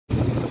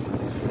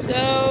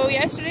So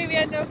yesterday we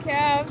had no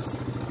calves.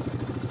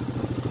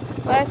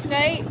 Last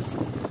night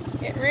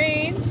it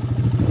rained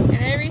and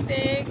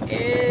everything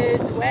is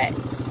wet.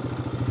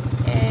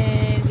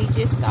 And we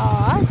just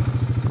saw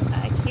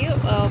a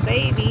cute little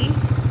baby.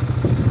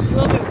 A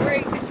little bit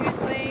worried because she was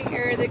laying,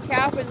 or the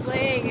calf was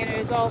laying and it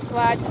was all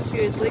flat and she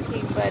was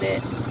licking, but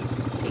it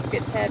peeked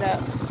its head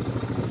up.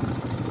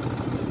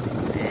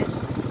 And it's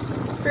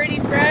pretty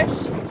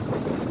fresh,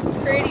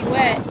 pretty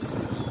wet.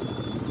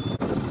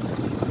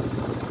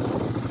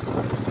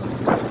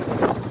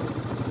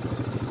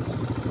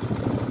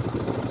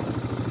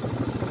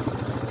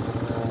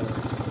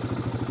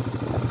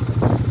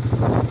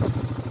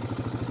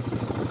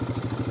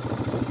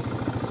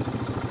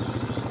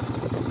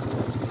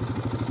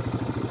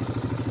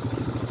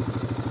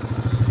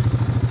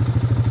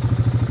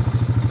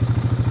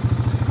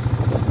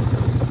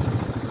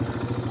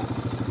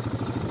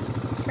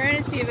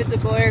 Trying to see if it's a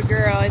boy or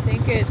girl. I'm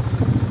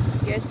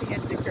guessing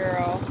it's a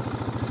girl.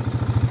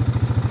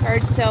 It's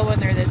hard to tell when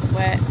they're this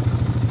wet.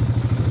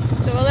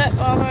 So we'll let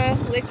Mama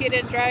lick it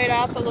and dry it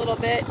off a little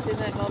bit, and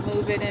then we'll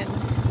move it in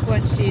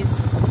once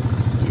she's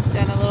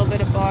done a little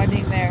bit of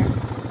bonding there.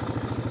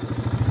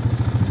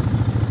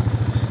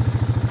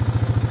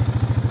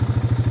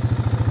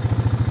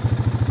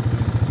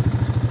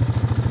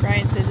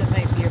 Brian says it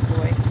might be a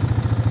boy.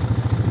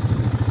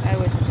 I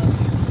wasn't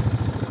looking.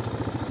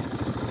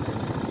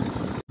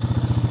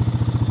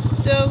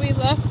 So we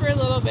left for a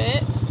little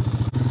bit,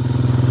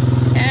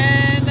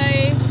 and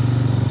I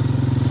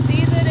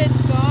see that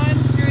it's gone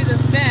through the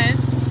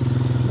fence,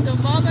 so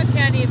Mama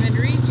can't even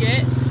reach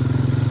it.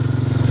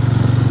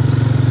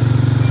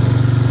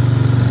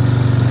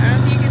 I don't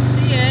know if you can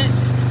see it,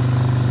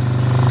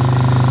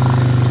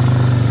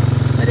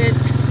 but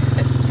it's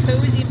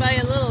cozy by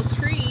a little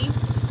tree,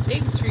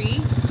 big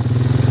tree.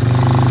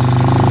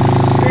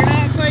 We're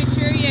not quite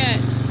sure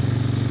yet.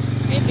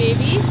 Hey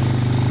baby,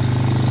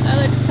 that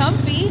looks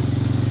comfy.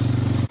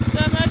 So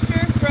I'm not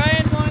sure if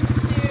Brian wants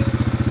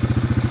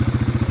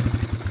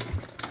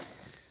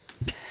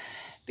to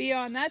be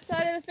on that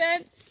side of the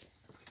fence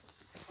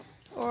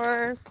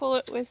or pull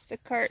it with the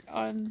cart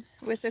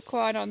with the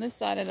quad on this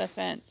side of the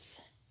fence.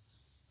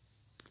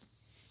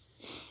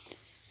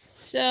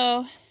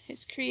 So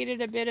it's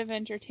created a bit of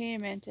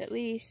entertainment at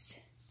least.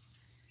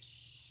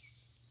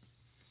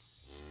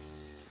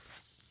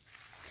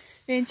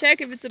 You can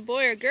check if it's a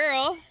boy or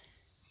girl.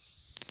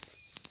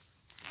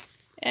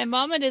 And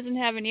Mama doesn't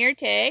have an ear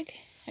tag,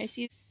 I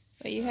see,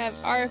 but you have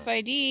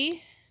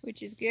RFID,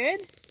 which is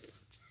good.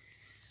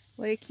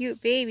 What a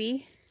cute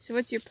baby. So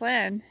what's your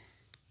plan?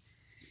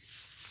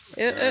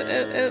 Oh, oh,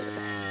 oh,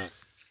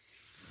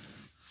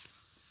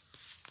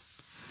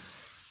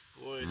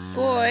 oh.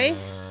 Boy.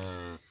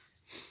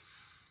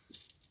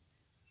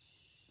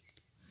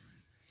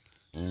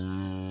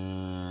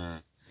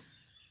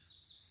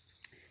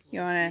 You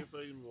want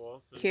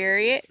to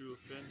carry it?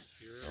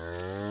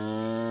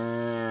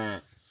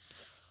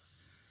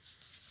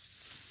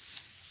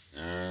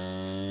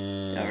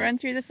 Don't run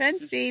through the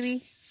fence,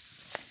 baby.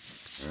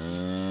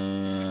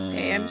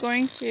 Okay, I'm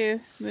going to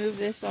move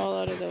this all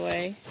out of the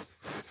way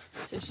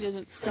so she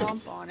doesn't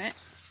stomp on it.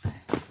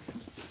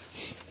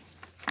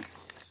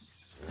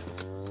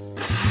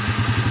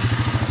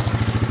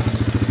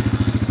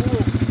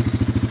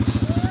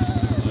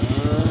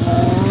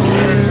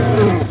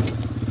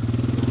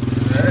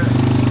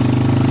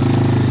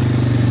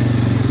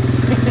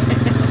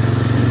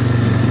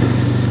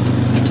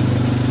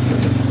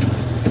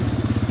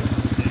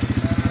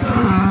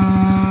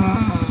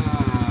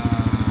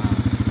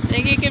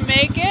 Think you can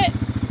make it?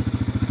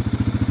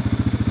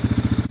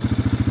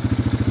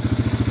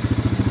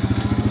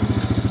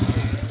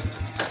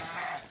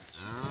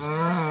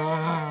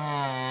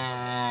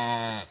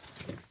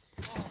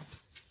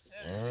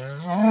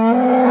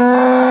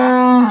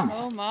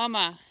 Oh,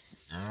 Mama.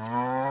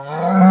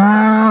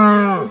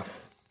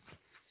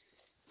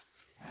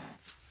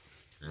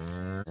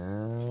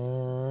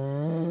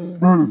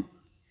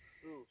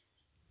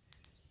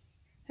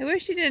 I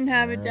wish she didn't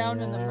have it down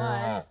in the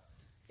mud.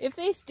 If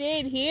they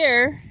stayed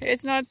here,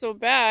 it's not so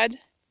bad.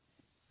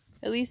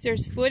 At least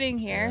there's footing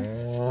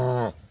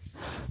here.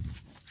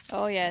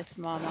 Oh yes,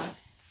 Mama.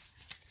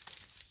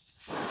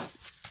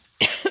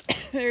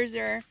 There's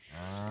our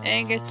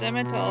Angus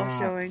Simmental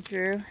showing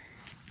through.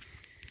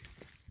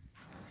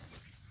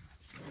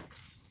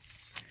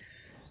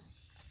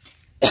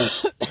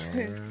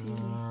 Excuse me.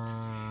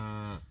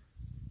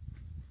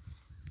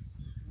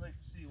 I'd like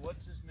to see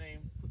what's his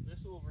name. Put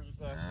this over the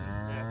back of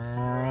his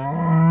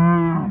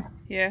neck.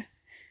 Yeah.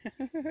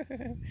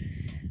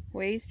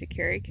 Ways to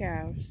carry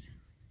cows.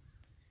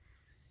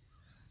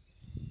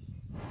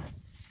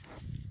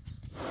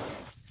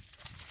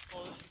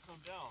 Oh, this should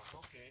come down.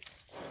 Okay.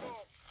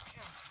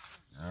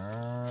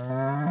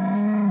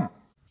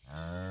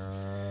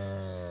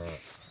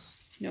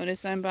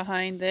 Notice I'm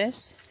behind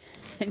this,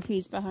 and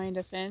he's behind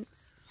a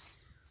fence.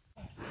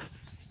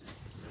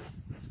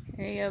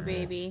 There you go,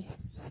 baby.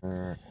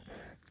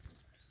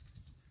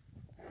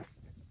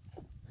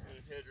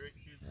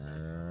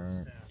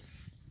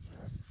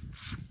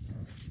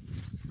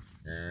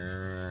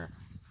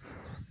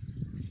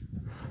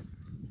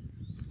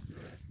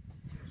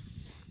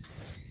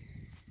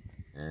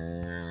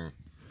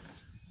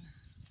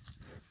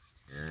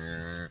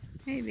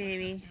 Hey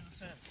baby,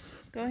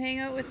 go hang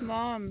out with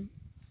Mom.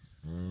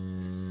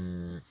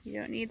 You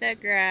don't need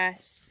that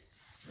grass.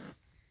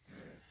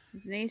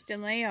 It's nice to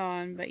lay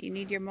on, but you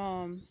need your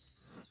mom.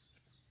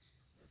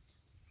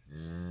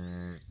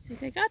 It's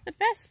like, I got the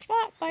best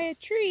spot by a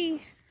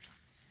tree.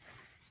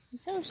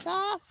 It's so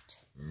soft.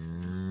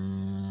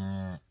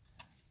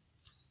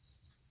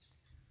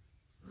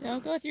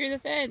 Don't go through the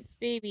fence,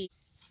 baby.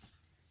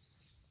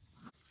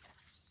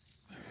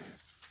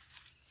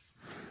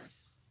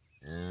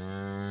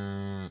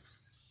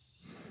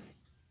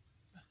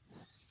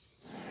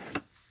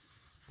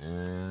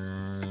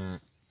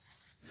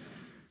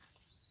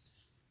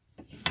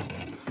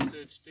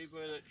 Stay by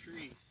that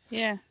tree.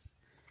 Yeah.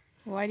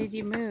 Why did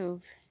you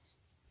move?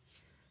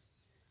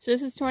 So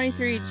this is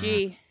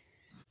 23G.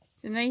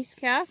 It's a nice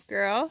calf,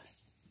 girl.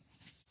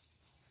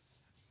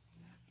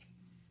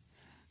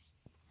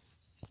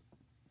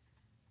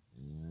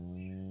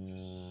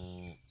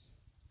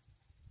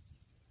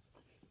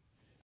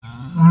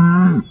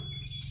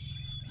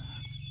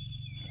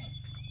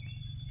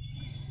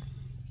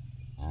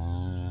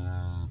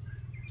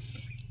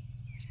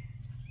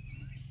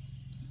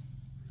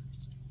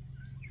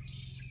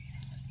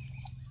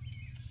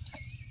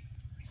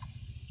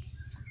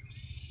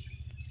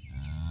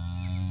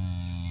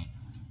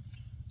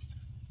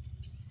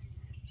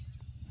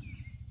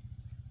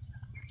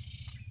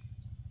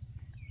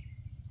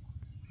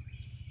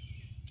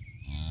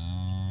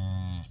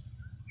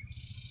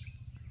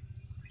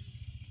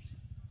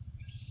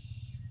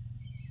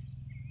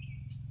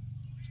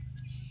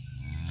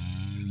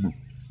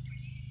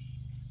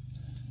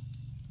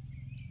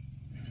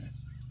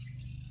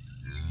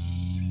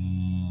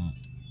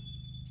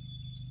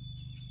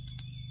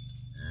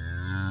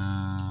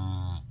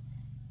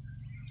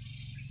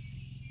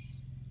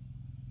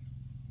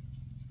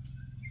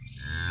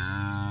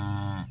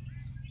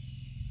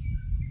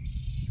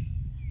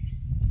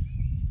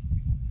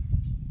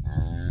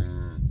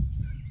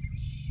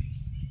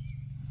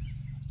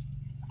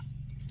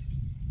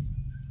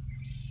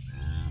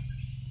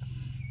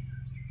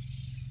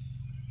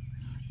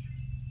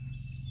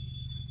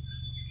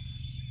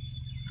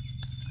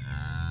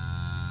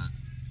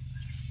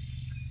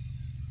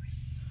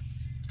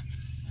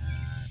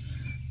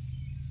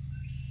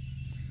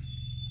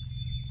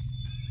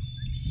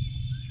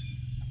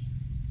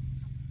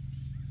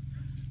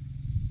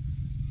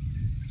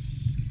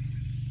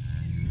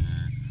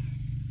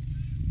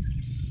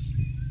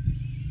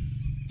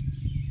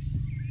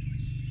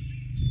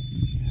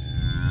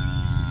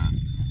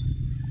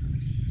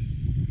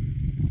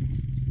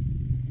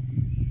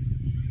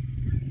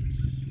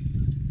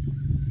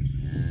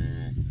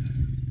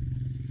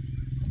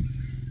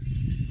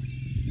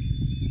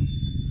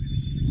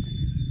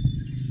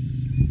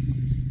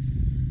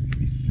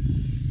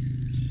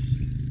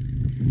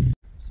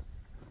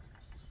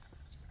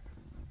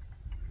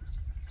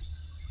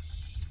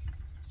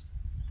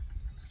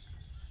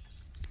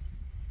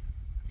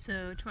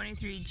 So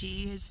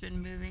 23G has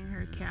been moving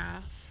her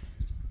calf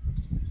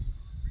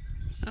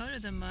out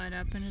of the mud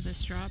up into the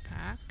straw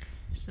pack.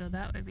 So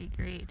that would be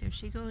great. If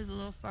she goes a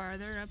little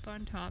farther up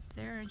on top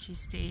there and she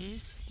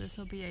stays, this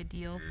will be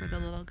ideal for the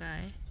little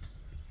guy.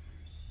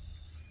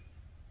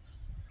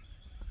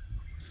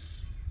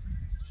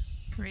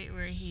 Right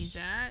where he's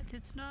at,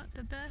 it's not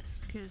the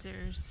best because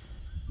there's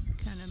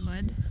kind of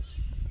mud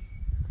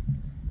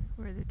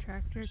where the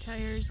tractor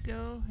tires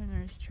go, and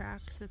there's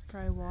tracks with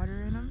probably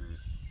water in them.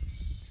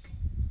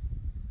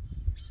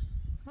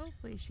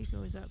 Hopefully she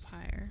goes up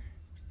higher.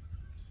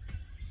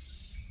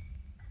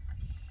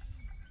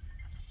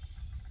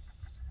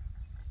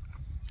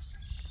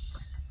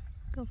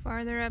 Go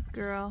farther up,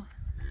 girl.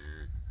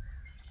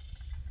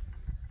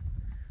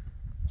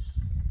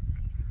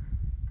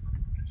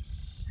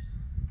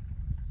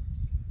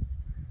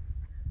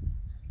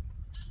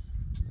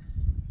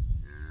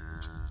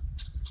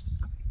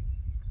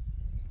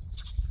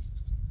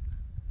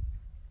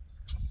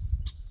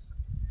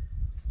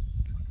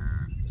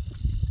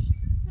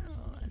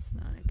 Oh, that's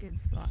not a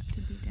good spot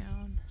to be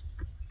down.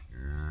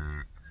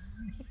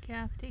 Hey,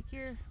 calf, take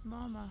your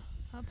mama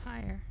up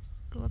higher.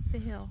 Go up the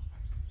hill.